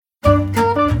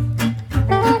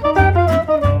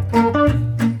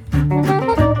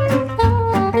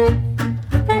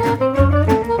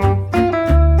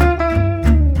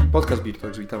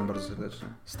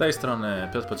tej strony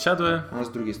Piotr Podsiadły. A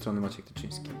z drugiej strony Maciek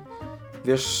Tyczyński.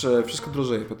 Wiesz, wszystko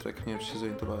drożeje, Piotrek, nie wiem, czy się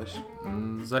zorientowałeś.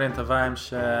 Zorientowałem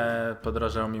się,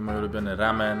 podrożał mi mój ulubiony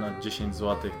ramen od 10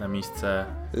 zł na miejsce.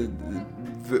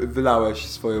 Wylałeś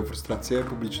swoją frustrację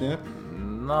publicznie?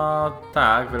 No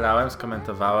tak, wylałem,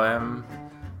 skomentowałem.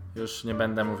 Już nie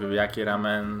będę mówił jaki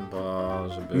ramen, bo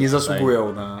żeby... Nie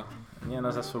zasługują na... Nie,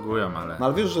 no zasługują, ale... No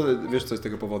ale wiesz co jest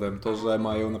tego powodem? To, że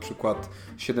mają na przykład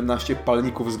 17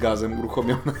 palników z gazem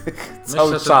uruchomionych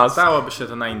cały czas. Dałoby się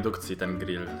to na indukcji, ten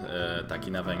grill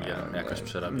taki na węgiel jakoś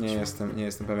przerobić. Nie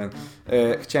jestem pewien.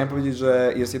 Chciałem powiedzieć,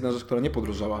 że jest jedna rzecz, która nie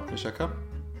podróżowała. Wiesz jaka?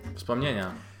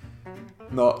 Wspomnienia.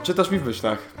 No, czytasz mi w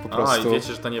myślach po prostu. O, i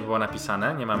wiecie, że to nie było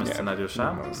napisane? Nie mamy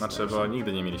scenariusza? Nie mamy Znaczy, bo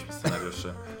nigdy nie mieliśmy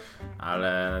scenariuszy.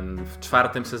 Ale w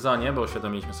 4. sezonie, bo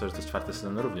uświadomiliśmy sobie, że to jest 4.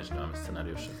 sezon, również nie mamy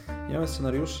scenariuszy. Nie mamy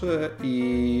scenariuszy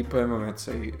i powiem wam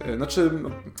więcej. Znaczy,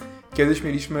 kiedyś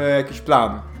mieliśmy jakiś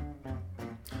plan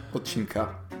odcinka.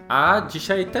 A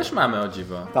dzisiaj też mamy, o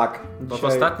dziwo. Tak. Bo w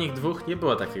ostatnich 2 nie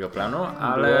było takiego planu,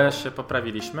 ale się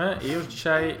poprawiliśmy i już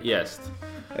dzisiaj jest.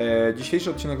 Dzisiejszy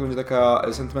odcinek będzie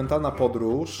taka sentymentalna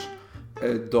podróż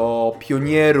do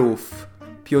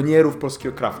pionierów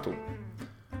polskiego craftu.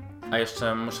 A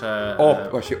jeszcze muszę...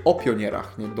 Właśnie o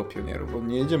pionierach, nie do pionierów, bo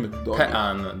nie jedziemy do...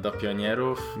 Pean do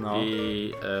pionierów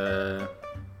i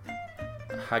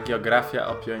hagiografia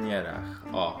o pionierach.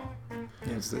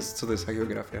 Nie wiem, co to jest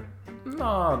hagiografia?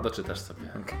 No, doczytasz sobie.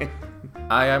 Okay.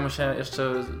 A ja musiałem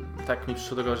jeszcze, tak mi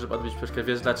przyszło do głowy, żeby odbić troszkę.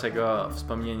 Wiesz, dlaczego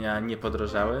wspomnienia nie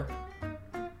podrożały?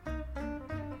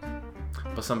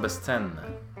 Bo są bezcenne.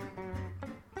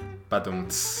 Badum.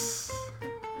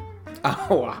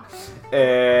 Ała.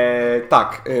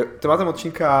 Tak, tematem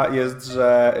odcinka jest,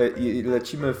 że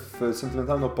lecimy w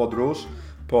sentymentalną podróż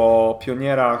po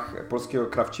pionierach polskiego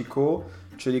krawciku,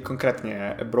 czyli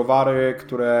konkretnie browary,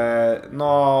 które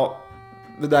no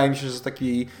wydaje mi się, że są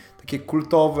takie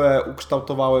kultowe,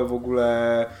 ukształtowały w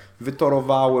ogóle,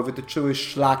 wytorowały, wytyczyły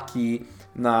szlaki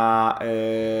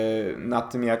na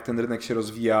tym, jak ten rynek się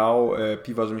rozwijał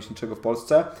piwa rzemieślniczego w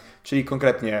Polsce, czyli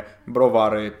konkretnie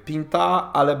browar Pinta,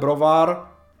 ale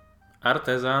browar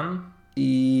Artezan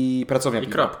i pracownia piwa.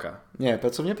 I kropka. Nie,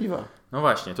 pracownia piwa. No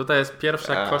właśnie, tutaj jest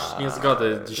pierwsza koszt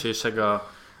niezgody dzisiejszego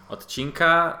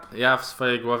odcinka. Ja w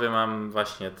swojej głowie mam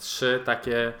właśnie 3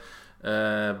 takie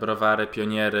browary,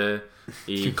 pioniery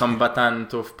i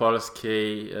kombatantów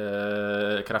polskiej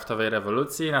kraftowej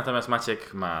rewolucji, natomiast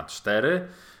Maciek ma 4.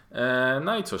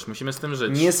 No i cóż, musimy z tym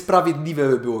żyć. Niesprawiedliwe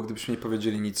by było, gdybyśmy nie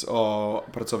powiedzieli nic o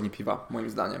pracowni piwa, moim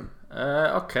zdaniem.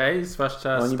 Okej,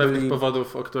 zwłaszcza z pewnych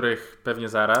powodów, o których pewnie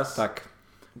zaraz. Tak.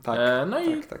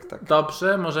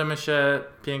 Dobrze, możemy się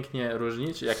pięknie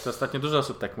różnić. Jak to ostatnio dużo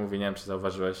osób tak mówi, nie wiem czy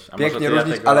zauważyłeś. A pięknie może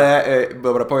różnić, ale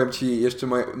dobra, powiem Ci jeszcze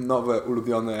moje nowe,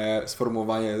 ulubione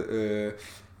sformułowanie,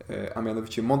 a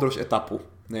mianowicie mądrość etapu.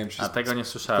 Nie wiem, czy tego nie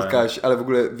słyszałem. Spotkałeś, ale w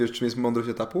ogóle wiesz, czym jest mądrość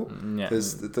etapu? Nie.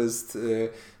 To jest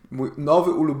mój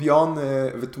nowy,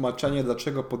 ulubiony wytłumaczenie,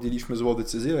 dlaczego podjęliśmy złą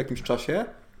decyzję w jakimś czasie.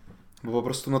 Bo po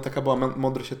prostu taka była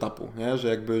mądrość etapu, nie?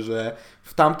 Że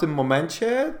w tamtym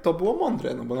momencie to było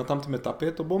mądre, no bo na tamtym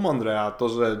etapie to było mądre, a to,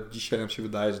 że dzisiaj nam się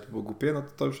wydaje, że to było głupie, no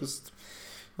to już jest,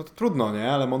 no to trudno,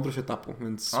 nie? Ale mądrość etapu,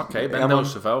 więc... Okej, będę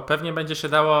używał. Pewnie będzie się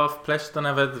dało wpleść to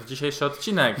nawet w dzisiejszy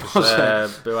odcinek, że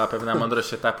była pewna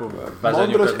mądrość etapu w ważeniu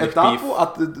mądrość pewnych etapu, piw.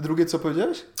 A drugie co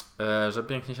powiedziałeś? Że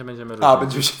pięknie się będziemy różnić.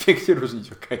 Będziemy się pięknie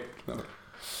różnić, okej. Dobra.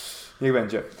 Niech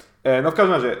będzie. No w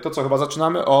każdym razie, to co, chyba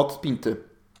zaczynamy od Pinty.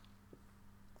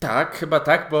 Tak, chyba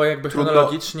tak, bo jakby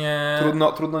chronologicznie...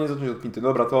 Trudno nie zacząć od Pinty.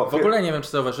 Dobra, to... W ogóle nie wiem,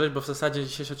 czy zauważyłeś, bo w zasadzie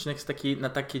dzisiejszy odcinek jest taki na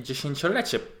takie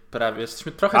 10-lecie prawie.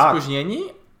 Jesteśmy trochę spóźnieni,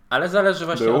 ale zależy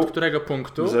właśnie od którego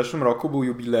punktu. W zeszłym roku był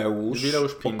jubileusz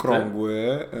Pinty.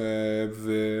 Okrągły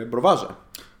w browarze.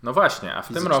 No właśnie, a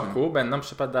w tym roku będą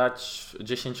przypadać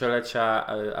 10-lecia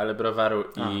ale browaru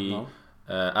i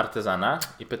artezana.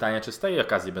 I pytanie, czy z tej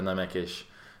okazji będą jakieś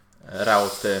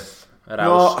rauty...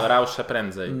 Rausze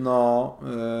prędzej.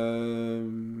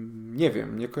 Nie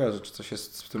wiem, nie kojarzę, czy coś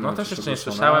jest w tym momencie. No też jeszcze nie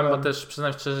słyszałem, bo też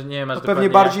przyznam szczerze, nie masz pewnie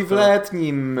bardziej w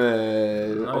letnim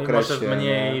okresie. I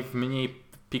może w mniej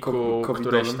piku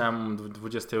którejś tam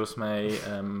 28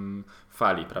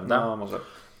 fali, prawda? No, może.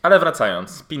 Ale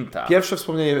wracając, Pinta. Pierwsze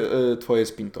wspomnienie twoje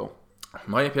z Pintą.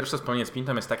 Moje pierwsze wspomnienie z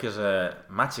Pintą jest takie, że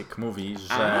Maciek mówi,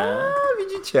 że...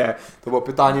 Widzicie, to było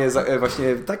pytanie,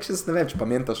 właśnie tak się zastanawiałem, czy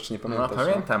pamiętasz, czy nie pamiętasz. No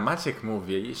pamiętam, Maciek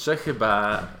mówi, że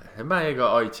chyba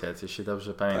jego ojciec, jeśli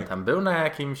dobrze pamiętam, był na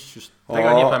jakimś, już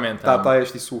tego nie pamiętam. Tata,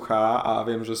 jeśli słucha, a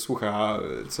wiem, że słucha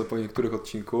co po niektórych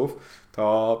odcinków,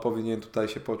 to powinien tutaj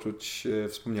się poczuć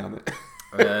wspomniany.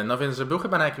 No więc, że był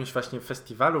chyba na jakimś właśnie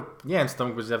festiwalu, nie wiem, co to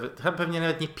mógł być, chyba pewnie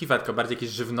nawet nie piwa, tylko bardziej jakieś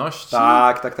żywności.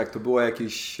 Tak, to było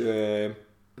jakieś...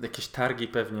 Jakieś targi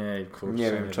pewnie, kurczę,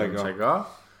 nie wiem czego.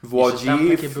 W Łodzi,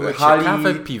 w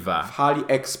hali piwa. W hali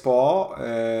Expo,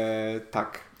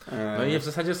 tak. No i w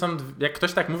zasadzie są, jak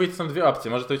ktoś tak mówi, to są dwie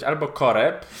opcje. Może to być albo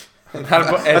Koreb,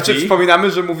 albo Eddie. Znaczy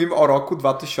przypominamy, że mówimy o roku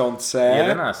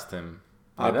 2011.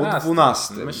 Albo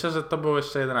 12. Myślę, że to był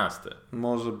jeszcze 11.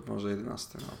 Może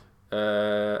 11, no.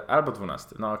 Albo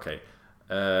 12, no okej.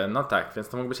 No tak, więc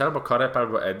to mógł być albo Koreb,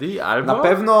 albo Eddie, albo...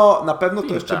 Na pewno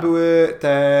to jeszcze były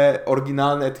te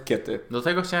oryginalne etykiety. Do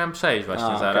tego chciałem przejść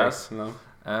właśnie zaraz. Okay, no.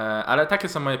 Ale takie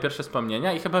są moje pierwsze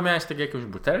wspomnienia i chyba miałeś takie jakąś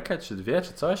butelkę, czy dwie,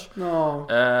 czy coś. No.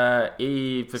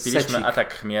 I wypiliśmy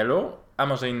Atak Chmielu, a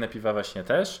może inne piwa właśnie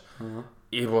też.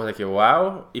 I było takie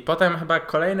wow. I potem chyba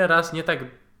kolejny raz, nie tak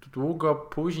długo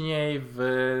później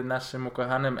w naszym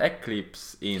ukochanym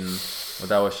Eclipse Inn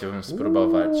udało się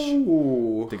spróbować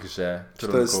tychże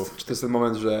trunków. Czy to jest ten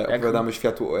moment, że opowiadamy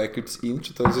światu o Eclipse Inn,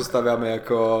 czy to zostawiamy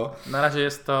jako... Na razie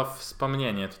jest to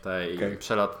wspomnienie tutaj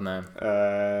przelotne.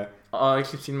 O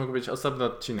Eclipse Inn mógł być osobny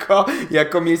odcinek.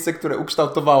 Jako miejsce, które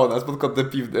ukształtowało nas pod kątem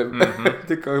piwnym.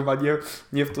 Tylko chyba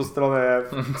nie w tą stronę,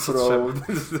 co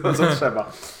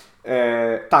trzeba.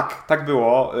 Tak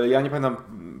było. Ja nie pamiętam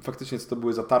faktycznie, co to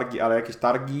były za targi, ale jakieś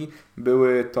targi.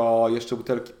 Były to jeszcze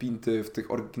butelki pinty w tych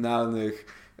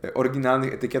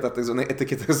oryginalnych etykietach, tak zwanych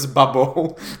etykietach z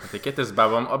babą. Etykiety z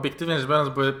babą, obiektywnie rzecz biorąc,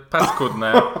 były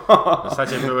paskudne. W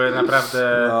zasadzie były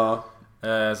naprawdę...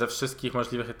 Ze wszystkich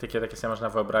możliwych etykiet, jakie sobie można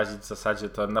wyobrazić, w zasadzie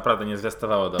to naprawdę nie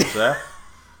zwiastowało dobrze.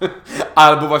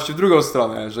 Albo właśnie w drugą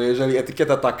stronę, że jeżeli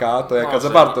etykieta taka, to jaka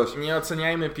zawartość. Nie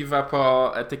oceniajmy piwa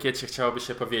po etykiecie, chciałoby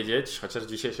się powiedzieć, chociaż w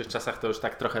dzisiejszych czasach to już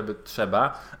tak trochę by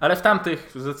trzeba, ale w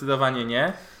tamtych zdecydowanie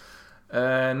nie.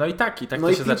 No i tak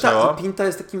to się zaczęło. Pinta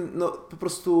jest takim, no po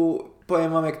prostu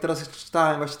powiem wam, jak teraz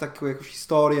czytałem właśnie taką jakąś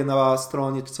historię na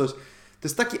stronie czy coś, to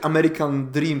jest taki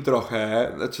American Dream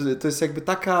trochę, znaczy to jest jakby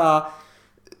taka...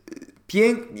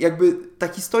 jakby ta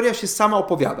historia się sama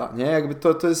opowiada, nie? Jakby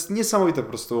to jest niesamowite po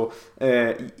prostu,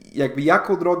 jakby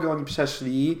jaką drogę oni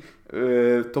przeszli,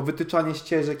 to wytyczanie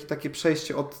ścieżek i takie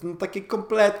przejście od takiej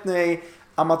kompletnej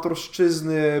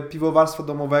amatorszczyzny piwowarstwa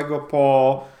domowego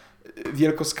po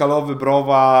wielkoskalowy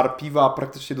browar, piwa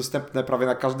praktycznie dostępne prawie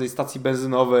na każdej stacji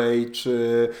benzynowej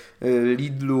czy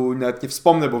Lidlu, nawet nie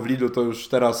wspomnę, bo w Lidlu to już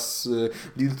teraz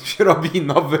Lidl tu się robi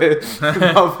nowy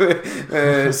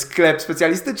sklep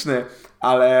specjalistyczny,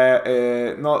 ale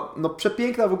no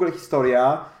przepiękna w ogóle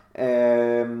historia.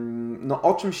 No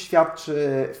o czym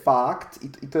świadczy fakt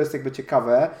i to jest jakby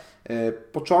ciekawe,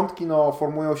 początki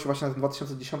formują się właśnie na tym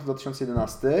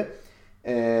 2010-2011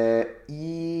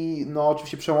 i no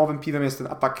oczywiście przełomowym piwem jest ten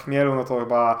Atak Chmielu, no to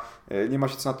chyba nie ma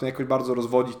się co na tym jakoś bardzo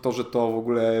rozwodzić, to, że to w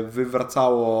ogóle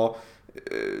wywracało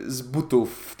z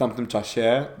butów w tamtym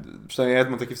czasie, przynajmniej ja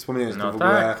mam takie wspomnienie, że to w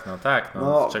ogóle...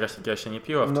 czegoś takiego się nie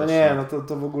piło wcześniej. No nie,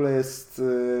 to w ogóle jest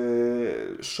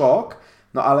szok,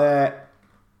 no ale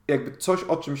jakby coś,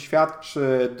 o czym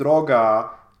świadczy droga,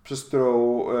 przez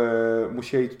którą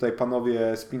musieli tutaj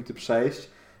panowie z Pinty przejść,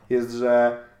 jest,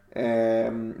 że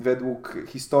według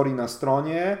historii na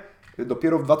stronie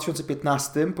dopiero w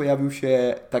 2015 pojawił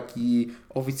się taki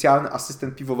oficjalny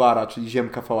asystent piwowara, czyli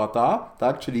Ziemka Fałata,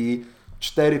 tak? Czyli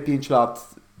 4-5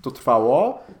 lat to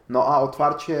trwało, no a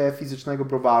otwarcie fizycznego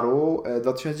browaru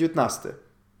 2019,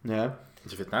 nie?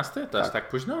 19? To aż tak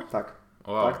późno? Tak.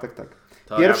 Wow. Tak.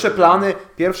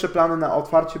 Pierwsze plany na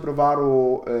otwarcie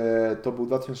browaru to był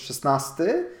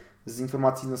 2016 z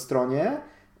informacji na stronie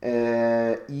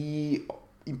i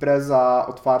impreza,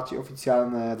 otwarcie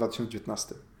oficjalne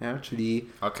 2019, nie? Czyli...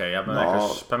 Okej, ja bym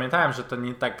jakoś pamiętałem, że to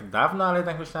nie tak dawno, ale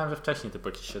jednak myślałem, że wcześniej, typu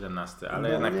jakiś 17, ale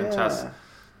jednak ten czas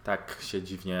tak się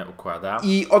dziwnie układa.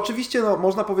 I oczywiście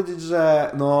można powiedzieć,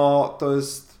 że to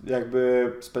jest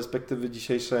jakby z perspektywy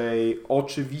dzisiejszej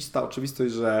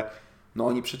oczywistość, że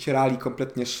oni przecierali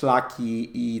kompletnie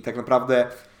szlaki i tak naprawdę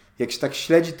jak się tak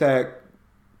śledzi te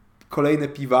kolejne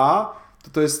piwa,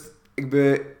 to jest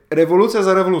jakby rewolucja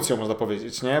za rewolucją, można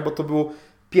powiedzieć, nie? Bo to był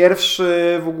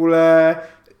pierwszy w ogóle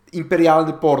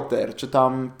imperialny porter, czy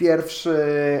tam pierwszy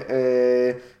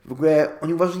w ogóle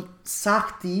oni uważali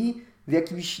Sahti w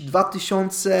jakimś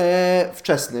 2000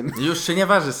 wczesnym. Już się nie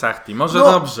waży Sahti, może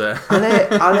dobrze.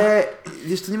 Ale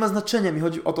wiesz, to nie ma znaczenia. Mi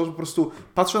chodzi o to, że po prostu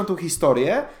patrzę na tą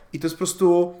historię i to jest po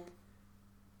prostu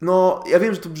ja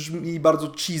wiem, że to brzmi bardzo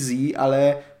cheesy,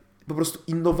 ale po prostu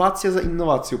innowacja za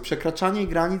innowacją, przekraczanie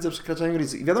granic za przekraczaniem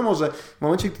granicy. I wiadomo, że w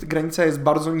momencie, gdy granica jest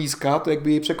bardzo niska, to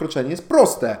jakby jej przekroczenie jest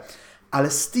proste. Ale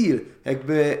still,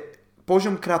 jakby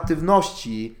poziom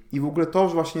kreatywności i w ogóle to,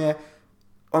 że właśnie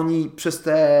oni przez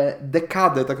tę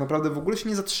dekadę tak naprawdę w ogóle się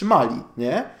nie zatrzymali,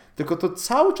 nie? Tylko to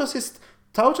cały czas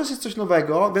jest coś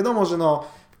nowego. Wiadomo, że no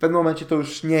w pewnym momencie to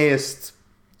już nie jest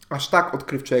aż tak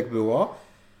odkrywcze jak było,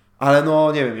 ale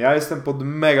no nie wiem, ja jestem pod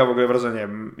mega w ogóle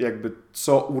wrażeniem jakby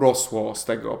co urosło z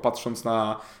tego, patrząc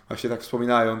na, właśnie tak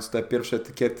wspominając te pierwsze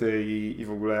etykiety i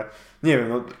w ogóle, nie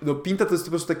wiem, no Pinta to jest po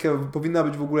prostu takie, powinna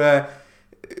być w ogóle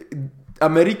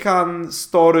American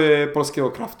Story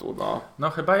polskiego craftu, no. No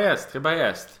chyba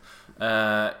jest.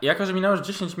 Jako, że minęło już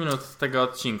 10 minut z tego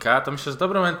odcinka, to myślę, że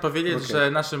dobry moment powiedzieć,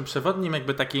 że naszym przewodnim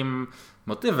jakby takim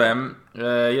motywem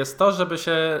jest to, żeby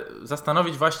się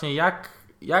zastanowić właśnie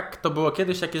jak to było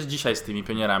kiedyś, jak jest dzisiaj z tymi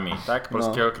pionierami, tak,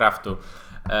 polskiego craftu.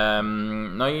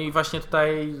 No i właśnie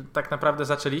tutaj tak naprawdę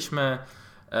zaczęliśmy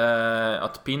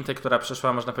od Pinty, która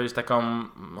przeszła, można powiedzieć, taką,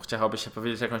 chciałoby się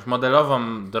powiedzieć, jakąś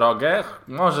modelową drogę,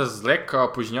 może z lekko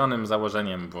opóźnionym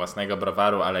założeniem własnego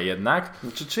browaru, ale jednak.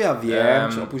 Czy ja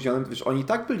wiem, czy opóźnionym, wiesz, oni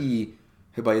tak byli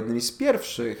chyba jednymi z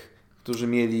pierwszych, którzy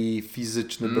mieli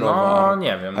fizyczny browar. No,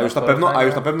 nie wiem. A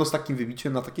już na pewno z takim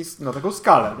wybiciem na taką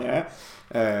skalę, nie?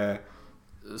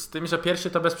 Z tym, że pierwszy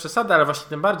to bez przesady, ale właśnie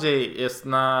tym bardziej jest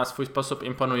na swój sposób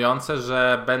imponujące,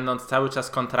 że będąc cały czas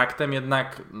kontraktem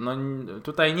jednak, no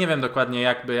tutaj nie wiem dokładnie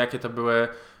jakie to były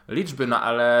liczby, no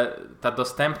ale ta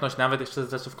dostępność nawet jeszcze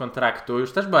z czasów kontraktu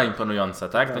już też była imponująca,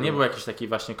 tak? To nie był jakiś taki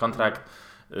właśnie kontrakt,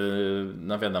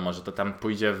 no wiadomo, że to tam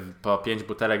pójdzie po 5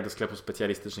 butelek do sklepów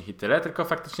specjalistycznych i tyle, tylko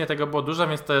faktycznie tego było dużo,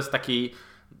 więc to jest taki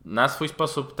na swój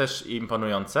sposób też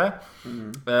imponujące.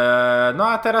 No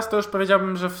a teraz to już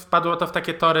powiedziałbym, że wpadło to w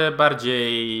takie tory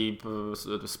bardziej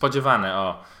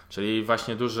spodziewane, czyli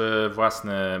właśnie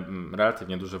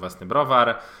relatywnie duży własny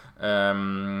browar.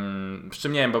 Przy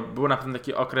czym nie wiem, bo był na pewno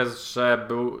taki okres, że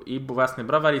był własny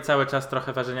browar i cały czas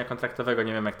trochę ważenia kontraktowego,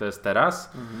 nie wiem jak to jest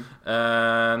teraz.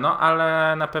 No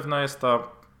ale na pewno jest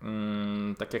to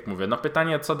tak jak mówię, no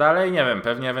pytanie co dalej, nie wiem,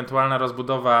 pewnie ewentualna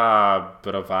rozbudowa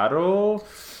browaru.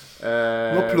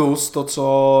 No plus to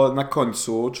co na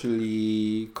końcu,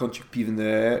 czyli kącik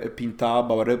piwny Pinta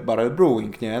Barrel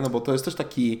Brewing, nie? No bo to jest też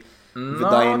taki,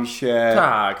 wydaje mi się...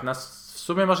 Tak, w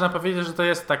sumie można powiedzieć, że to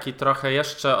jest taki trochę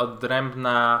jeszcze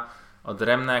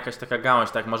odrębna jakaś taka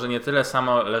gałąź, tak? Może nie tyle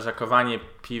samo leżakowanie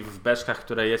piw w beczkach,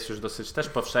 które jest już dosyć też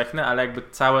powszechne, ale jakby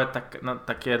całe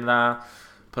takie na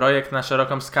projekt na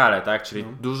szeroką skalę, tak? Czyli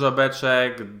dużo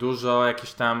beczek, dużo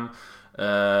jakichś tam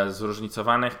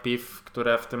zróżnicowanych piw,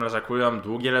 które w tym leżakują,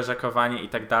 długie leżakowanie i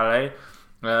tak dalej.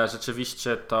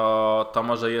 Rzeczywiście to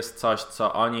może jest coś,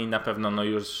 co oni na pewno no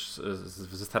już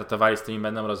wystartowali z tym i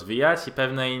będą rozwijać i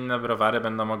pewne inne browary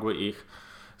będą mogły ich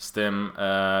z tym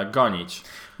gonić.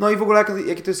 No i w ogóle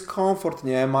jaki to jest komfort,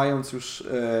 nie? Mając już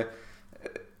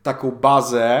taką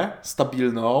bazę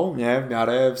stabilną, nie? W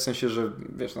miarę, w sensie, że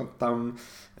wiesz, no tam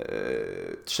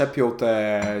trzepią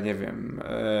te, nie wiem,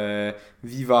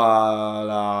 Viva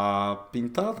la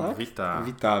Pinta, tak?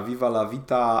 Viva la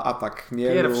Vita, Atak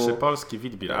Chmielu. Pierwszy polski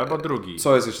Witbier, albo drugi.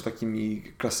 Co jest jeszcze takimi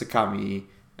klasykami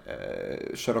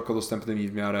szeroko dostępnymi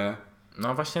w miarę?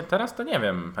 No właśnie teraz to nie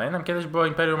wiem. Pamiętam kiedyś było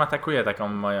Imperium Atakuje taką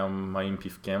moim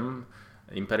piwkiem.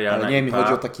 Imperialna Ale nie, IPA. mi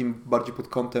chodzi o takim bardziej pod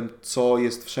kątem, co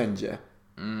jest wszędzie.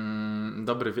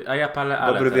 A ja palę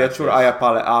ale. Dobry wieczór, a ja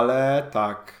palę ale,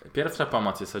 tak. Pierwsza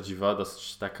pomoc jest o dziwo,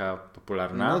 dosyć taka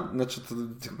popularna. No, znaczy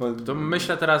to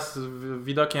myślę teraz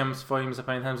widokiem swoim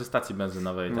zapamiętałem ze stacji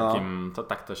benzynowej, takim, to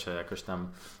tak to się jakoś tam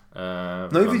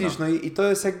no i widzisz, no i to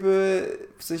jest jakby,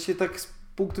 w sensie tak z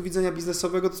punktu widzenia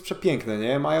biznesowego to jest przepiękne,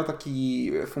 nie? Mają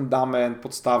taki fundament,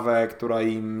 podstawę, która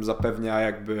im zapewnia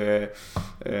jakby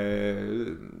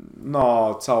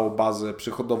no całą bazę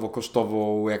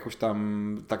przychodowo-kosztową jakoś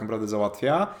tam tak naprawdę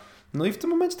załatwia. No i w tym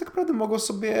momencie tak naprawdę mogą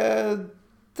sobie,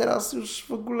 teraz już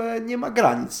w ogóle nie ma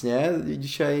granic, nie? I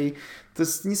dzisiaj to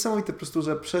jest niesamowite po prostu,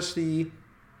 że przeszli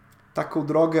taką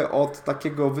drogę od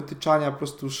takiego wytyczania po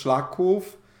prostu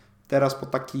szlaków, teraz po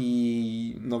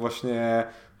taki, no właśnie,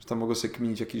 że tam mogą sobie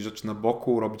kminić jakieś rzeczy na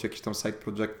boku, robić jakieś tam side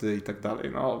projecty i tak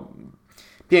dalej. No,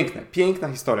 piękna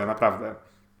historia, naprawdę.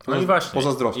 No i właśnie,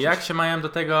 pozazdrościć. Jak się mają do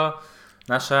tego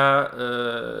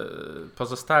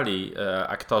pozostali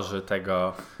aktorzy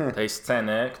tej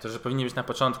sceny, którzy powinni być na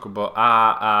początku, bo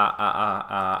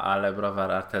ale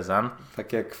browar artezan.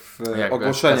 Tak jak w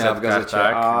ogłoszeniach w gazecie.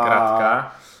 Tak,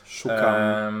 gratka.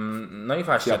 Szukam. No i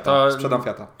właśnie, Fiata. Sprzedam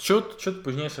Fiata. Ciut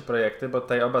późniejsze projekty, bo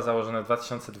tutaj oba założone w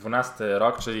 2012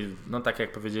 rok, czyli no tak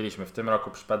jak powiedzieliśmy, w tym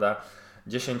roku przypada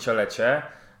 10-lecie.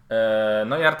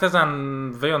 No i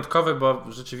artezan wyjątkowy, bo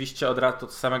rzeczywiście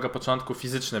od samego początku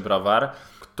fizyczny browar,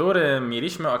 który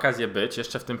mieliśmy okazję być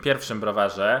jeszcze w tym pierwszym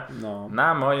browarze. No.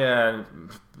 Na moje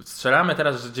strzelamy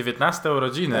teraz, że 19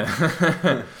 urodziny.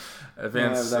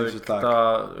 Więc nie,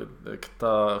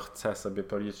 kto chce sobie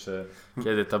policzy,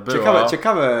 kiedy to było.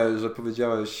 Ciekawe, że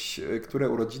powiedziałeś, które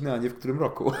urodziny, a nie w którym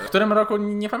roku. W którym roku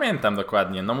nie pamiętam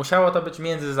dokładnie. No musiało to być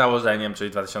między założeniem,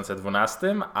 czyli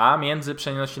 2012, a między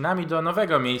przenosinami do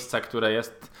nowego miejsca, które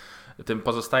jest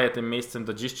pozostaje tym miejscem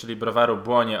do dziś, czyli browaru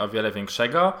Błonie o wiele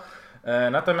większego.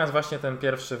 Natomiast właśnie ten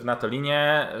pierwszy w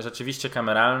Natolinie, rzeczywiście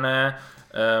kameralny.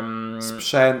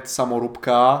 Sprzęt,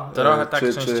 samoróbka. Trochę tak,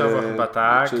 częściowo chyba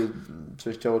tak. Czy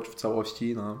częściowo, czy w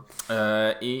całości. No.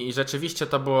 I rzeczywiście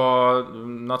to było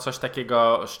coś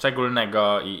takiego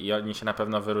szczególnego i oni się na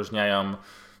pewno wyróżniają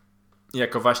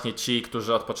jako właśnie ci,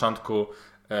 którzy od początku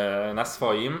na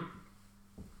swoim.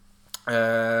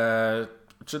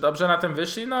 Czy dobrze na tym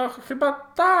wyszli? No chyba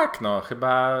tak,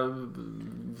 chyba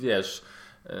wiesz,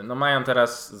 mają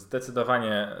teraz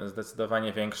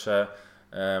zdecydowanie większe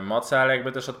moce, ale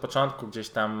jakby też od początku gdzieś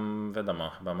tam, wiadomo,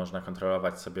 chyba można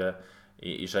kontrolować sobie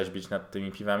i rzeźbić nad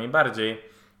tymi piwami bardziej.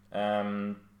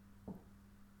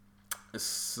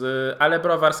 Ale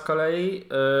browar z kolei,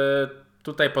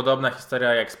 tutaj podobna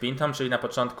historia jak z Pintą, czyli na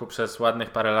początku przez ładnych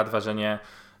parę lat ważenie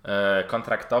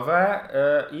kontraktowe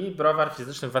i browar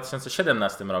fizyczny w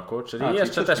 2017 roku, czyli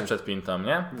jeszcze też przed Pintą,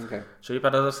 nie? Okay. Czyli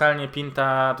paradoksalnie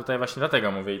Pinta, tutaj właśnie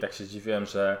dlatego mówię i tak się zdziwiłem,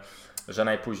 że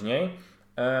najpóźniej.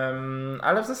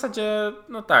 Ale w zasadzie,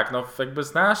 jakby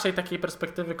z naszej takiej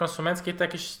perspektywy konsumenckiej to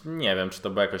jakieś, nie wiem, czy to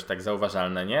było jakoś tak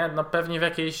zauważalne, nie? Pewnie w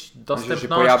jakiejś dostępności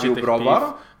się pojawił tych browar?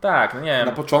 piw. Tak, nie wiem.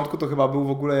 Na początku to chyba był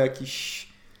w ogóle jakiś,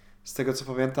 z tego co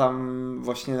pamiętam,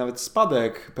 właśnie nawet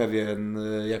spadek pewien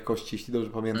jakości, jeśli dobrze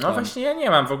pamiętam. No właśnie ja nie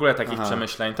mam w ogóle takich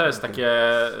przemyśleń. To jest takie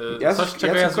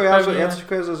czego ja coś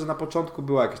kojarzę, że na początku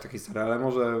była jakaś taka historia, ale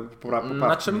może poprawki.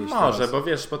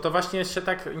 Bo to właśnie się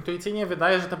tak intuicyjnie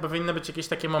wydaje, że to powinny być jakieś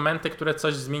takie momenty, które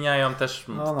coś zmieniają też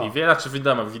w piwie. Znaczy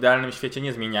wiadomo, w idealnym świecie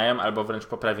nie zmieniają albo wręcz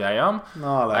poprawiają.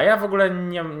 A ja w ogóle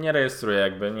nie rejestruję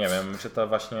jakby, nie wiem, czy to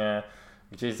właśnie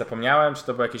gdzieś zapomniałem, czy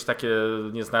to było jakieś takie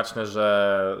nieznaczne,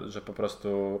 że po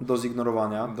prostu... Do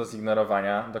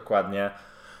zignorowania, dokładnie.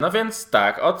 No więc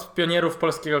tak, od pionierów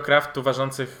polskiego craftu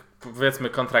ważących powiedzmy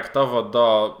kontraktowo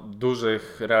do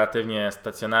dużych, relatywnie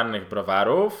stacjonarnych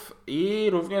browarów i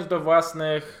również do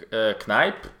własnych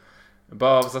knajp,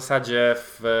 bo w zasadzie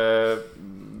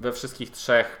we wszystkich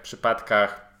trzech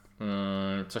przypadkach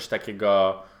coś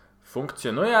takiego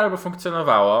funkcjonuje albo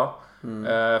funkcjonowało.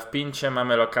 W Pincie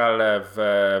mamy lokale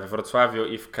w Wrocławiu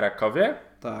i w Krakowie.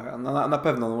 Tak, na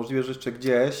pewno, możliwe, że jeszcze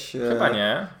gdzieś. Chyba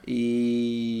nie.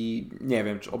 I nie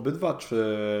wiem, czy obydwa,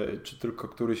 czy tylko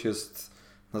któryś jest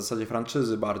na zasadzie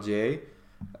franczyzy bardziej.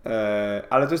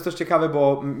 Ale to jest też ciekawe,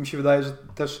 bo mi się wydaje, że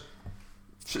też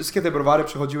wszystkie te browary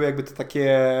przechodziły jakby te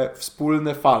takie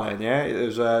wspólne fale,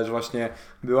 nie? Że właśnie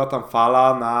była tam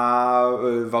fala na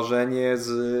ważenie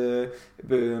z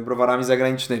browarami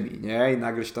zagranicznymi, nie? I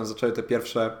nagle się tam zaczęły te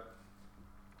pierwsze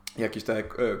jakieś te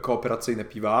kooperacyjne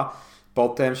piwa.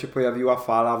 Potem się pojawiła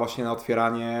fala właśnie na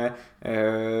otwieranie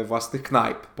własnych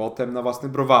knajp, potem na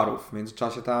własnych browarów. W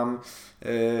międzyczasie tam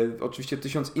oczywiście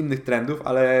 1000 innych trendów,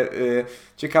 ale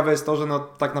ciekawe jest to, że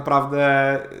tak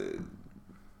naprawdę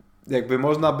jakby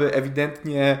można by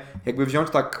ewidentnie jakby wziąć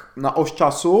tak na oś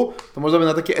czasu, to można by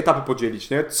na takie etapy podzielić,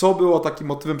 nie? Co było takim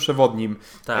motywem przewodnim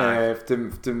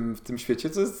w tym świecie,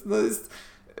 co jest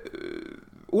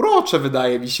urocze,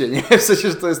 wydaje mi się, nie? W sensie,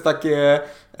 że to jest takie,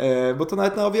 bo to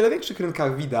nawet na o wiele większych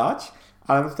rynkach widać,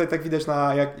 ale tutaj tak widać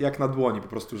jak na dłoni po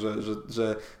prostu,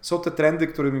 że są te trendy,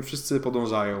 którymi wszyscy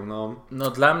podążają.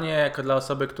 No dla mnie, jako dla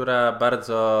osoby, która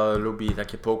bardzo lubi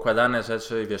takie poukładane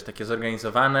rzeczy, wiesz, takie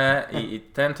zorganizowane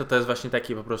i to jest właśnie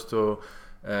taki po prostu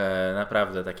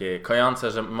naprawdę takie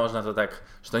kojące, że można to tak,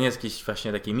 że to nie jest jakiś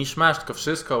właśnie taki miszmasz, tylko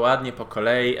wszystko ładnie po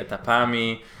kolei,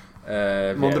 etapami.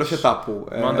 Mądrość etapu.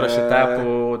 Mądrość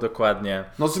etapu, dokładnie.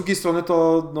 No z drugiej strony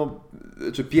to,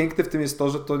 czy piękne w tym jest to,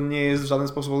 że to nie jest w żaden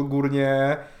sposób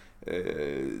odgórnie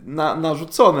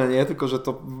narzucone, nie? Tylko, że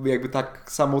to jakby tak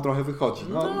samo trochę wychodzi.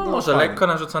 Może fajnie. Lekko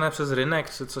narzucone przez rynek,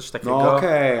 czy coś takiego. No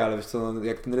okej, ale wiesz co,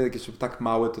 jak ten rynek jest tak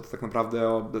mały, to tak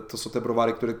naprawdę to są te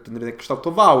browary, które ten rynek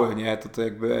kształtowały, nie? To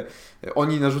jakby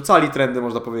oni narzucali trendy,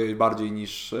 można powiedzieć, bardziej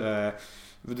niż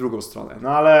w drugą stronę. No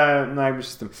ale jakby się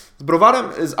z tym.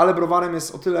 Ale browarem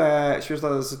jest o tyle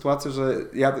śmieszna sytuacja, że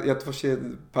ja to właśnie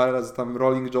parę razy tam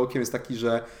rolling joke'iem jest taki,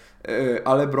 że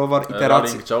ale browar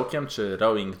iteracji... Rolling joke'iem czy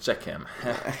rowing jackiem?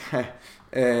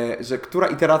 Że która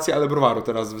iteracja ale browaru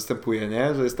teraz występuje,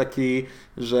 nie? Że jest taki,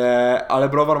 że ale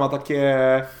browar ma takie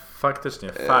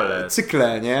faktycznie, fale.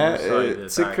 Cykle, nie?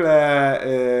 Cykle,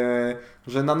 tak.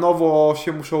 Że na nowo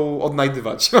się muszą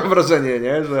odnajdywać, mam wrażenie,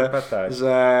 nie? Że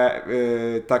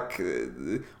tak,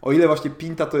 o ile właśnie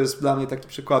Pinta to jest dla mnie taki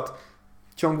przykład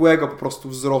ciągłego po prostu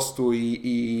wzrostu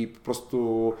i po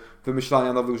prostu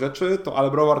wymyślania nowych rzeczy, to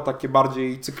Alebrowar takie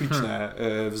bardziej cykliczne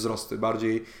wzrosty,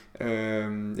 bardziej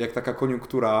jak taka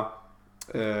koniunktura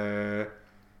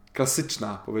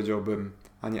klasyczna, powiedziałbym,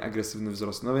 a nie agresywny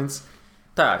wzrost. No więc...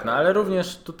 Tak, no ale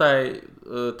również tutaj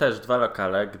też 2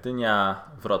 lokale, Gdynia,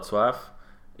 Wrocław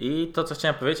i to, co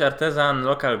chciałem powiedzieć, Artezan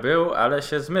lokal był, ale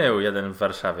się zmył jeden w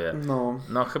Warszawie.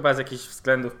 No chyba z jakichś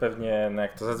względów pewnie, no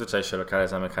jak to zazwyczaj się lokale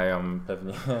zamykają,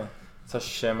 pewnie coś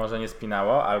się może nie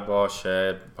spinało, albo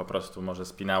się po prostu może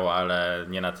spinało, ale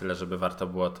nie na tyle, żeby warto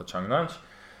było to ciągnąć.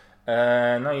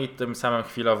 No i tym samym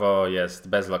chwilowo jest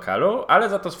bez lokalu, ale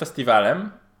za to z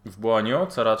festiwalem w Błoniu,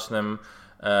 corocznym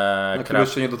na który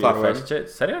jeszcze nie dotarłem.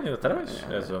 Serio? Nie dotarłeś?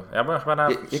 Nie. Jezu. Ja byłem chyba na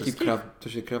Jaki to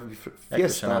się Craft Beer Fiesta?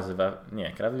 Jak to się nazywa?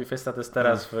 Nie, Craft Beer Fiesta to jest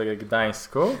teraz w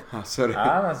Gdańsku. Sorry.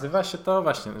 A nazywa się to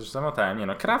właśnie, już zamotałem. Nie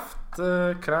no, Craft.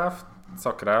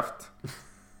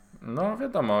 No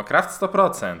wiadomo, Craft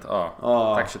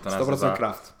 100%. Tak się to nazywa. 100%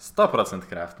 Craft. 100%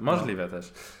 Craft. Możliwe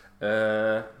też.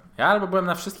 Ja albo byłem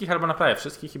na wszystkich, albo na prawie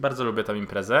wszystkich i bardzo lubię tę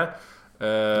imprezę.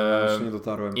 Jeszcze nie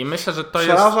dotarłem. I myślę, że to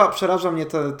Przeraża mnie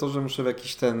to, że muszę w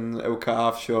jakiś ten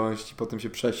LKA wsiąść i potem się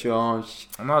przesiąść.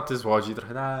 No, ty z Łodzi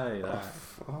trochę dalej.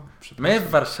 My w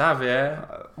Warszawie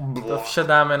to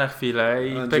wsiadamy na chwilę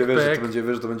i pyk,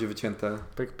 to będzie wycięte.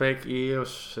 Pyk i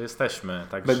już jesteśmy.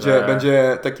 Także...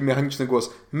 Będzie taki mechaniczny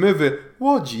głos. My wy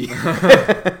Łodzi.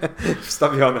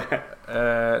 Wstawione.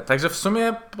 Także w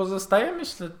sumie pozostaje,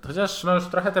 myślę, chociaż no już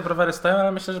trochę te browary stoją,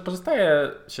 ale myślę, że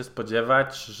pozostaje się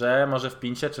spodziewać, że może w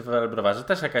Pincie czy w Browarze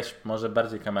też jakaś może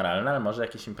bardziej kameralna, ale może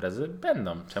jakieś imprezy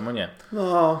będą. Czemu nie?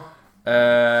 No...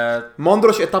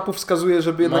 Mądrość etapu wskazuje,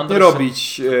 żeby jednak nie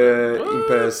robić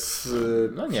imprez.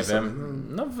 No nie wiem.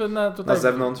 No, na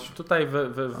zewnątrz. Tutaj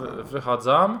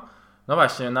wychodzą. No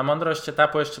właśnie, na mądrość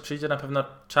etapu jeszcze przyjdzie na pewno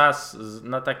czas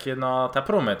na takie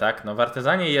taprumy, tak? No w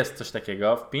Artezanie jest coś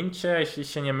takiego. W Pincie, jeśli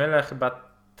się nie mylę,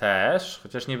 chyba też,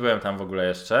 chociaż nie byłem tam w ogóle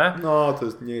jeszcze. No, to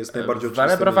nie jest najbardziej oczywiste.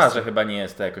 Ale Browarze chyba nie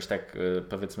jest to jakoś tak,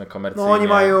 powiedzmy, komercyjnie oni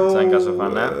mają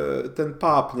zaangażowane. Ten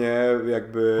pub, nie?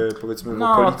 Jakby, powiedzmy, w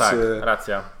okolicy. Tak,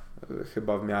 racja.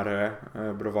 Chyba w miarę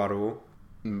Browaru.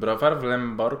 Browar w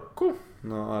Lęborku?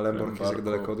 No, a Lęborg jest jak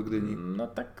daleko od Gdyni. No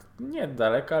tak, nie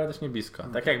daleko, ale też nie blisko.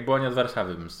 Tak jak Błoń od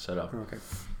Warszawy bym strzelał. Okay.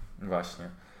 Właśnie.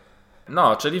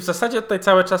 No, czyli w zasadzie tutaj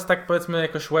cały czas tak, powiedzmy,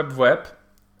 jakoś web w web.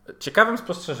 Ciekawym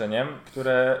spostrzeżeniem,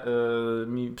 które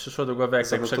mi przyszło do głowy, jak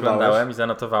tak przeglądałem i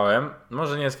zanotowałem,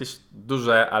 może nie jest jakieś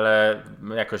duże, ale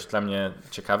jakoś dla mnie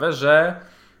ciekawe, że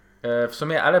w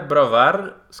sumie Ale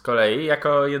Browar z kolei,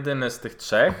 jako jedyny z tych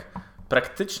 3,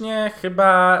 praktycznie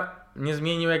chyba nie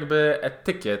zmienił jakby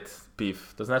etykiet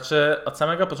piw. To znaczy od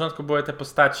samego początku były te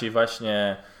postaci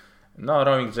właśnie,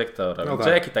 Rowing Jack to Rowing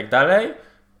Jack i tak dalej.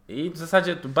 I w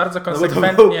zasadzie bardzo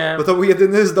konsekwentnie... Bo to był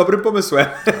jedyny z dobrym pomysłem.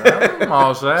 No,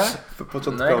 może.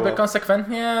 Początkowo. No jakby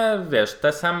konsekwentnie, wiesz,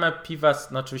 te same piwa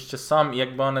oczywiście są i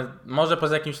jakby one, może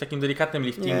poza jakimś takim delikatnym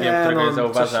liftingiem, którego nie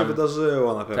zauważam. Coś się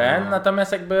wydarzyło na pewno.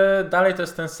 Natomiast jakby dalej to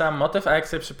jest ten sam motyw, a jak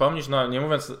sobie przypomnisz, nie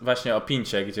mówiąc właśnie o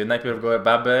Pincie, gdzie najpierw gołe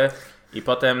baby i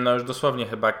potem już dosłownie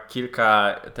chyba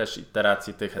kilka też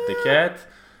iteracji tych etykiet.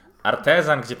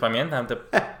 Artezan, gdzie pamiętam te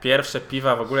pierwsze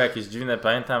piwa w ogóle jakieś dziwne,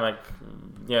 pamiętam jak...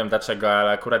 Nie wiem dlaczego,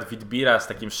 ale akurat Witbira z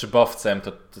takim szybowcem,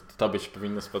 to by się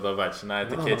powinno spodobać na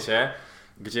etykiecie,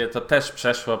 gdzie to też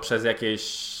przeszło przez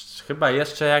jakieś, chyba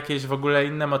jeszcze jakieś w ogóle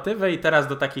inne motywy i teraz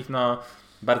do takich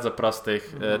bardzo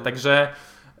prostych. Także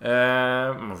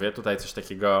mówię tutaj coś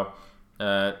takiego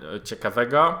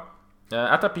ciekawego,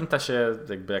 a ta Pinta się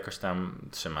jakby jakoś tam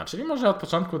trzyma. Czyli może od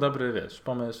początku dobry,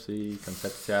 pomysł i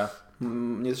koncepcja.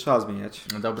 Nie trzeba zmieniać.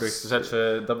 Dobrych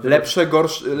rzeczy,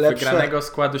 wygranego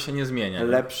składu się nie zmienia.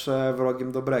 Lepsze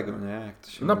wrogiem dobrego, nie? Jak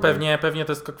to się pewnie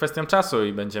to jest tylko kwestią czasu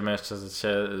i będziemy jeszcze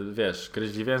się,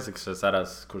 gryźli w język, że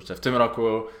zaraz, w tym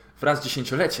roku wraz z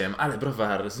 10-leciem, ale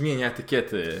browar zmienia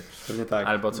etykiety. Pewnie tak.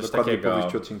 Albo coś dokładnie takiego. Po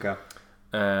wyjściu odcinka.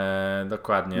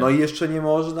 Dokładnie. No i jeszcze nie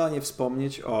można nie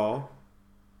wspomnieć o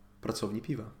pracowni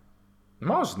piwa.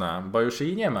 Można, bo już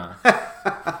jej nie ma.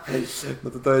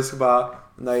 No to jest chyba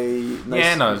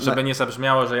żeby nie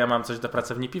zabrzmiało, że ja mam coś do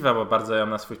pracowni piwa, bo bardzo ją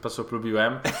na swój sposób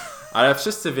lubiłem, ale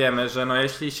wszyscy wiemy, że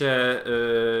jeśli się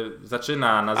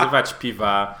zaczyna nazywać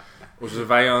piwa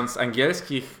używając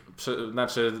angielskich,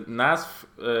 nazw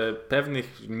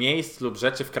pewnych miejsc lub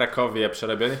rzeczy w Krakowie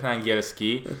przerobionych na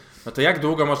angielski, to jak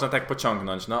długo można tak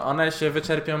pociągnąć? One się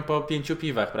wyczerpią po 5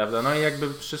 piwach, prawda? I jakby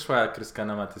przyszła Kryska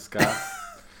na Matyska.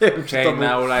 Nie wiem, czy to był...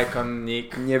 now like on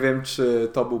Nick. Nie wiem, czy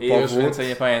to był I powód. już więcej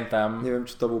nie pamiętam. Nie wiem,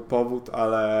 czy to był powód,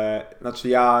 ale... Znaczy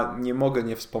ja nie mogę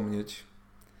nie wspomnieć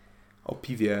o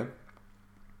piwie.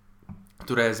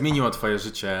 Które zmieniło twoje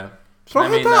życie. Trochę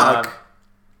Przynajmniej tak. na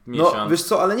miesiąc. No, wiesz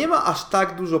co, ale nie ma aż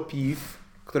tak dużo piw,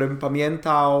 które bym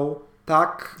pamiętał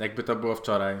tak Jakby to było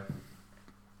wczoraj.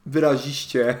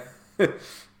 wyraziście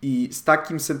i z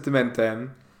takim sentymentem,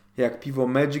 jak piwo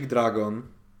Magic Dragon.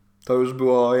 To już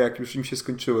było, jak już im się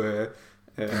skończyły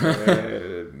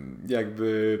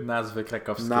jakby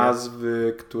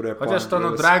nazwy, które chociaż to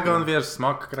no Dragon, wiesz,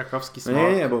 smok, krakowski smok.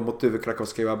 No nie, bo motywy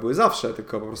krakowskie były zawsze,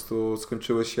 tylko po prostu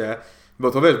skończyły się,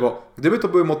 bo to wiesz, bo gdyby to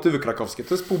były motywy krakowskie,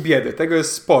 to jest pół biedy, tego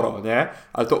jest sporo, nie?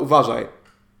 Ale to uważaj,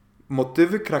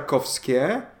 motywy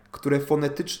krakowskie, które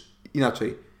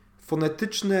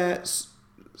fonetyczne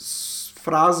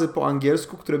frazy po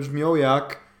angielsku, które brzmią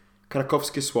jak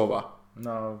krakowskie słowa.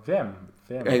 No wiem.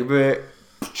 Jakby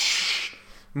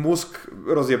mózg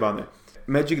rozjebany.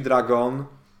 Magic Dragon,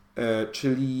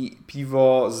 czyli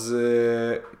piwo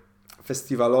z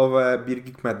festiwalowe Beer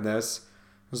Geek Madness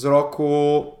z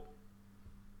roku...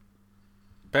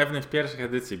 Pewnych pierwszych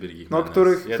edycji Beer Geek No,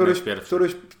 Madness. któryś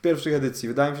z pierwszych edycji.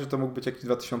 Wydaje mi się, że to mógł być jakiś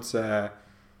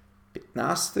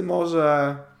 2015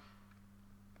 może.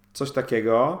 Coś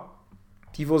takiego.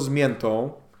 Piwo z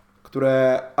miętą,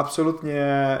 które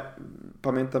absolutnie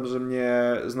pamiętam, że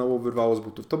mnie znowu wyrwało z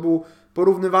butów. To był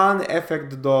porównywalny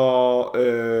efekt do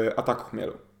Ataku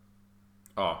Chmielu.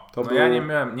 Ja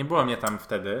nie było mnie tam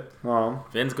wtedy,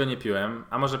 więc go nie piłem.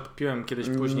 A może piłem kiedyś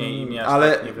później i mnie aż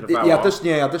tak nie wyrwało.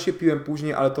 Ja też je piłem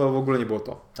później, ale to w ogóle nie było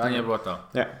to. To nie było to.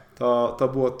 Nie, to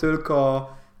było tylko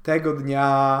tego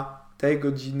dnia, tej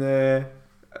godziny,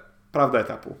 prawda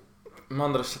etapu.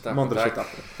 Mądrość etapu.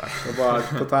 Tak. To była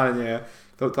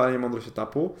totalnie mądrość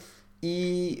etapu.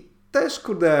 I też,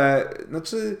 kurde,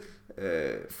 znaczy...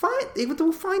 jakby to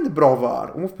był fajny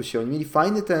browar, umówmy się, oni mieli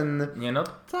fajny ten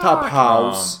tap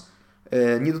house.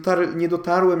 Nie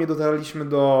dotarliśmy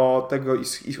do tego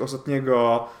ich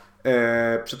ostatniego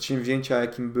przedsięwzięcia,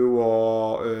 jakim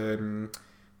było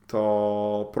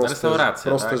to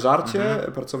proste żarcie,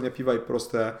 pracownia piwa i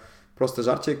proste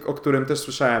żarcie, o którym też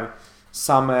słyszałem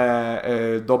same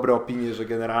dobre opinie, że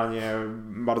generalnie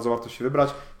bardzo warto się wybrać.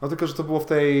 No tylko, że to było w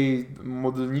tej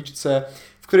modelniczce,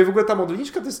 w której w ogóle ta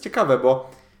modelniczka to jest ciekawe,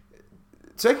 bo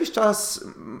co jakiś czas,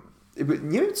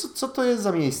 nie wiem co to jest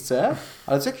za miejsce,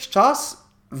 ale co jakiś czas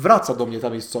wraca do mnie ta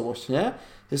miejscowość, nie?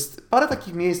 Jest parę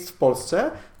takich miejsc w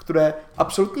Polsce, które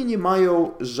absolutnie nie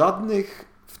mają żadnych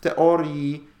w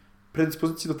teorii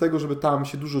predyspozycji do tego, żeby tam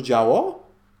się dużo działo,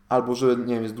 albo że,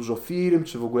 nie wiem, jest dużo firm,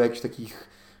 czy w ogóle jakichś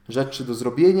takich rzeczy do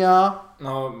zrobienia,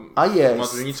 a jest.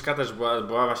 Modelniczka też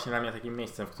była właśnie dla mnie takim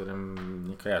miejscem, w którym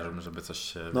nie kojarzę, żeby coś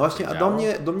się No właśnie, a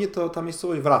do mnie to ta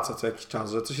miejscowość wraca co jakiś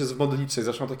czas, że coś jest w modelniczce i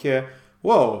zresztą takie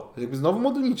wow, jakby znowu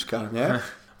modelniczka, nie?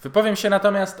 Wypowiem się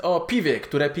natomiast o piwie,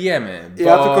 które pijemy. Bo...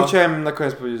 Ja tylko chciałem na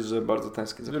koniec powiedzieć, że bardzo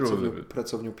tęsknię za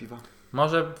pracownią piwa.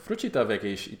 Może wróci to w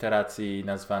jakiejś iteracji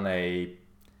nazwanej,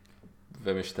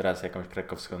 wymyśl teraz jakąś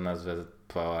krakowską nazwę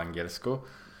po angielsku.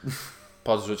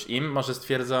 Podrzuć im, może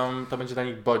stwierdzą, to będzie dla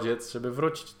nich bodziec, żeby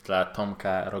wrócić dla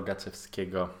Tomka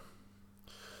Rogaczewskiego.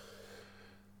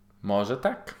 Może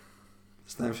tak?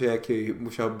 Zastanawiam się, jakie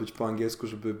musiało być po angielsku,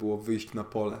 żeby było wyjść na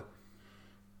pole.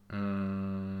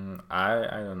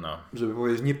 I don't know. Żeby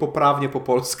powiedzieć niepoprawnie po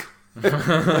polsku.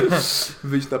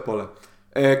 Wyjść na pole.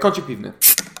 Kącik piwny.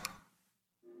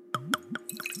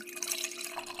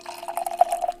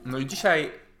 No i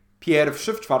dzisiaj...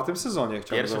 Pierwszy w 4. sezonie,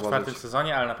 chciałbym Pierwszy w 4.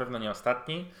 sezonie, ale na pewno nie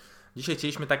ostatni. Dzisiaj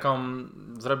chcieliśmy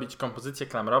zrobić kompozycję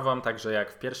klamrową, także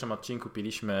jak w pierwszym odcinku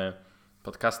piliśmy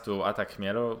podcastu Atak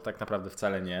Chmielu, tak naprawdę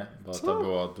wcale nie, bo to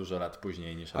było dużo lat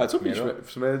później niż Atak Chmielu. Ale co piliśmy?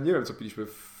 W sumie nie wiem, co piliśmy.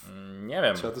 Nie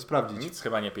wiem. Trzeba to sprawdzić. Nic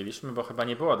chyba nie piliśmy, bo chyba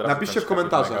nie było od razu. Napiszcie w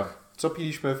komentarzach, co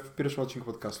piliśmy w pierwszym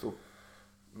odcinku podcastu.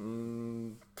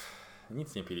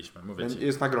 Nic nie piliśmy, mówię ci.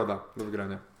 Jest nagroda do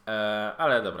wygrania.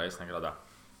 Ale dobra, jest nagroda.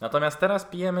 Natomiast teraz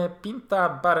pijemy Pinta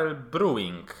Barrel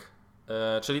Brewing,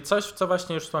 czyli coś, co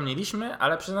właśnie już wspomnieliśmy,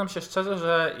 ale przyznam się szczerze,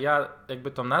 że ja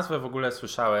jakby tą nazwę w ogóle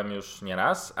słyszałem już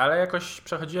nieraz, ale jakoś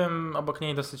przechodziłem obok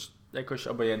niej dosyć jakoś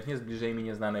obojętnie, z bliżej mi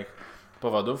nieznanych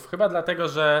powodów. Chyba dlatego,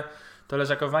 że to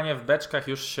leżakowanie w beczkach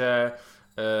już się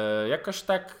jakoś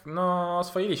tak,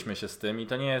 oswoiliśmy się z tym i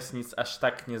to nie jest nic aż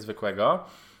tak niezwykłego.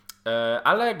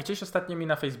 Ale gdzieś ostatnio mi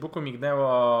na Facebooku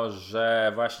mignęło,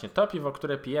 że właśnie to piwo,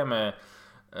 które pijemy,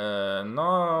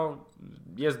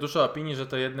 jest dużo opinii, że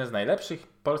to jedne z najlepszych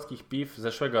polskich piw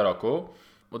zeszłego roku.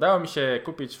 Udało mi się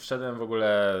kupić, wszedłem w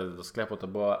ogóle do sklepu, to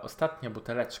była ostatnia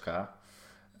buteleczka.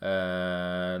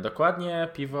 Dokładnie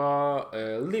piwo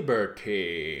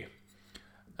Liberty.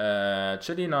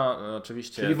 Czyli no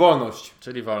oczywiście... Czyli wolność.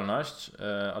 Czyli wolność,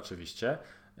 oczywiście.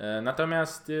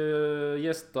 Natomiast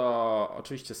jest to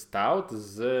oczywiście stout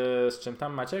z czym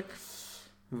tam, Maciek?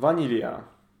 Wanilia,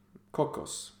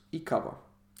 kokos i kawa.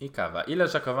 I kawa. Ile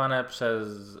żakowane przez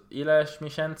ileś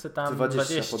miesięcy tam?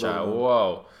 20.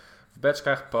 Wow. W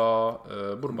beczkach po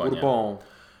bourbonie. Bourbon.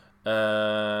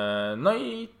 No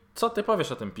i co ty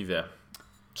powiesz o tym piwie?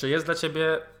 Czy jest dla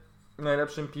ciebie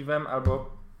najlepszym piwem albo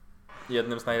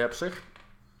jednym z najlepszych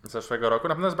z zeszłego roku?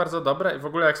 Na pewno jest bardzo dobre i w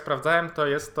ogóle jak sprawdzałem, to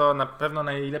jest to na pewno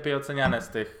najlepiej oceniane z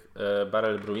tych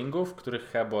barrel brewingów,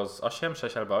 których chyba było z 8,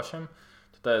 6 albo 8.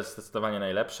 To jest zdecydowanie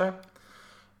najlepsze.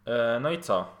 No i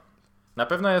co? Na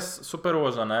pewno jest super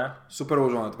ułożone. Super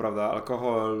ułożone, to prawda.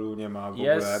 Alkoholu nie ma w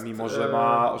ogóle, mimo że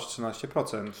ma aż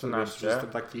 13%. 13. Jest to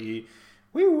taki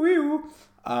wiu,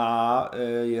 a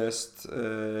jest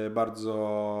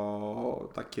bardzo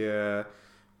takie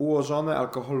ułożone,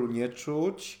 alkoholu nie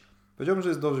czuć. Powiedziałbym, że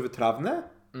jest dobrze wytrawne.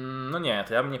 No nie,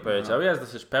 to ja bym nie powiedział. Jest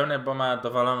dosyć pełny, bo ma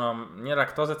dowaloną nie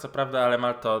laktozę, co prawda, ale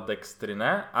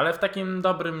maltodekstrynę, ale w takim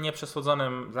dobrym,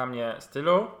 nieprzesłodzonym dla mnie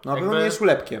stylu. No pewno nie jest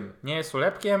ulepkiem. Nie jest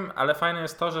ulepkiem, ale fajne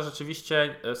jest to, że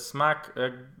rzeczywiście smak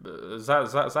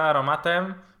za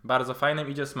aromatem bardzo fajnym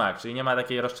idzie smak, czyli nie ma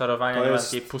takiej rozczarowania, nie ma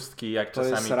takiej pustki, jak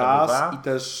czasami jest to raz bywa. I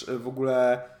też w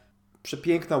ogóle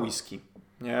przepiękna whisky.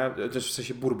 Nie? Też w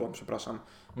sensie bourbon, przepraszam.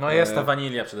 No jest ta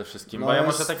wanilia przede wszystkim, no bo ja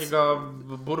jest... może takiego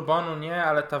bourbonu nie,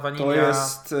 ale ta wanilia... To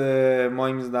jest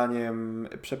moim zdaniem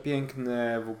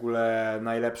przepiękne, w ogóle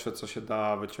najlepsze, co się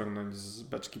da wyciągnąć z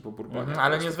beczki po bourbonie.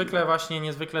 Ale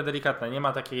niezwykle delikatne, nie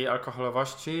ma takiej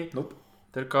alkoholowości, nope.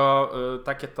 Tylko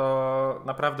takie to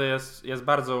naprawdę jest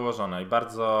bardzo ułożone i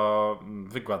bardzo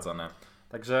wygładzone.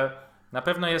 Także na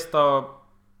pewno jest to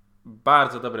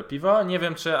bardzo dobre piwo. Nie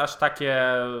wiem, czy aż takie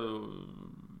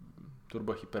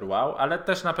turbo hiper wow, ale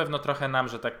też na pewno trochę nam,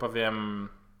 że tak powiem,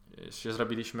 się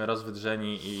zrobiliśmy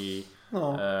rozwydrzeni i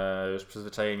już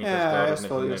przyzwyczajeni też do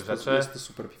różnych innych rzeczy. Jest to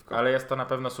super piwko. Ale jest to na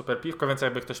pewno super piwko, więc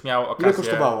jakby ktoś miał okazję... Ile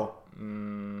kosztowało?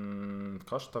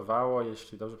 Kosztowało,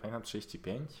 jeśli dobrze pamiętam,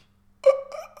 35.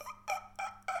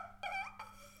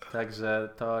 Także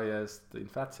to jest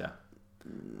inflacja.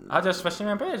 Chociaż właśnie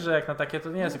miałem powiedzieć, że jak na takie to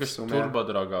nie jest jakoś turbo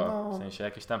drogo. W sensie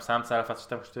jakieś tam samce alfa czy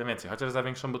tam kosztuje więcej. Chociaż za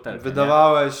większą butelkę.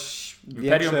 Wydawałeś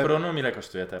Imperium Prunum ile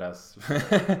kosztuje teraz?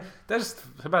 Też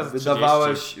chyba z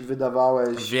 30.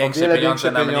 Wydawałeś większe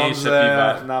pieniądze na mniejsze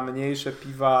piwa. Na mniejsze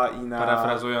piwa i na...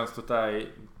 Parafrazując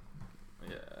tutaj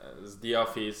z The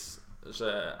Office,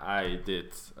 że I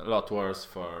did a lot worse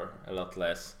for a lot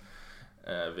less.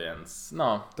 Więc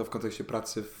no. To w kontekście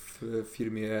pracy w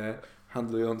firmie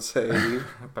handlującej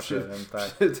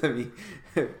tymi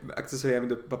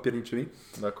akcesoriami papierniczymi.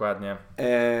 Dokładnie.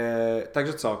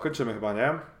 Także co, kończymy chyba,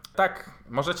 nie? Tak,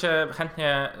 możecie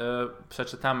chętnie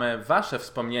przeczytamy wasze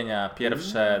wspomnienia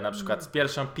pierwsze, na przykład z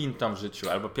pierwszą pintą w życiu,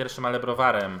 albo pierwszym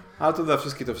alebrowarem. Ale to dla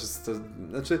wszystkich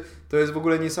to jest w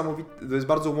ogóle niesamowite, to jest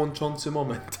bardzo łączący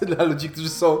moment dla ludzi, którzy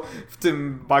są w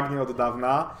tym bagnie od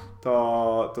dawna.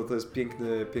 To jest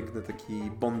piękny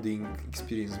taki bonding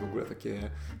experience, w ogóle takie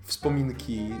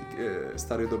wspominki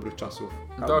starych dobrych czasów.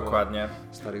 Dokładnie.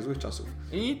 Starych złych czasów.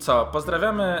 I co?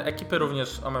 Pozdrawiamy ekipy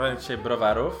również omawianych dzisiaj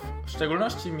browarów, w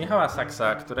szczególności Michała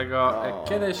Saksa, którego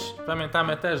kiedyś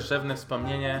pamiętamy też rzewne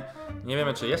wspomnienie. Nie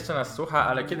wiemy, czy jeszcze nas słucha,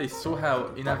 ale kiedyś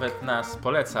słuchał i nawet nas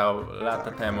polecał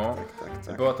lata temu.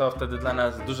 Tak. Było to wtedy dla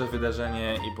nas duże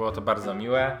wydarzenie i było to bardzo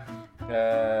miłe.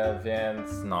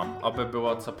 Więc no, oby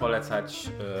było co polecać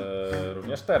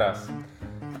również teraz.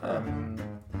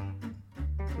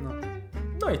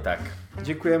 No i tak.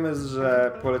 Dziękujemy,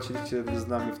 że poleciliście z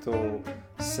nami w tą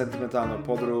sentymentalną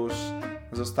podróż.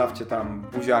 Zostawcie tam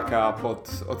buziaka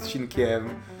pod odcinkiem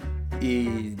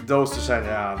i do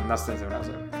usłyszenia następnym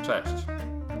razem. Cześć.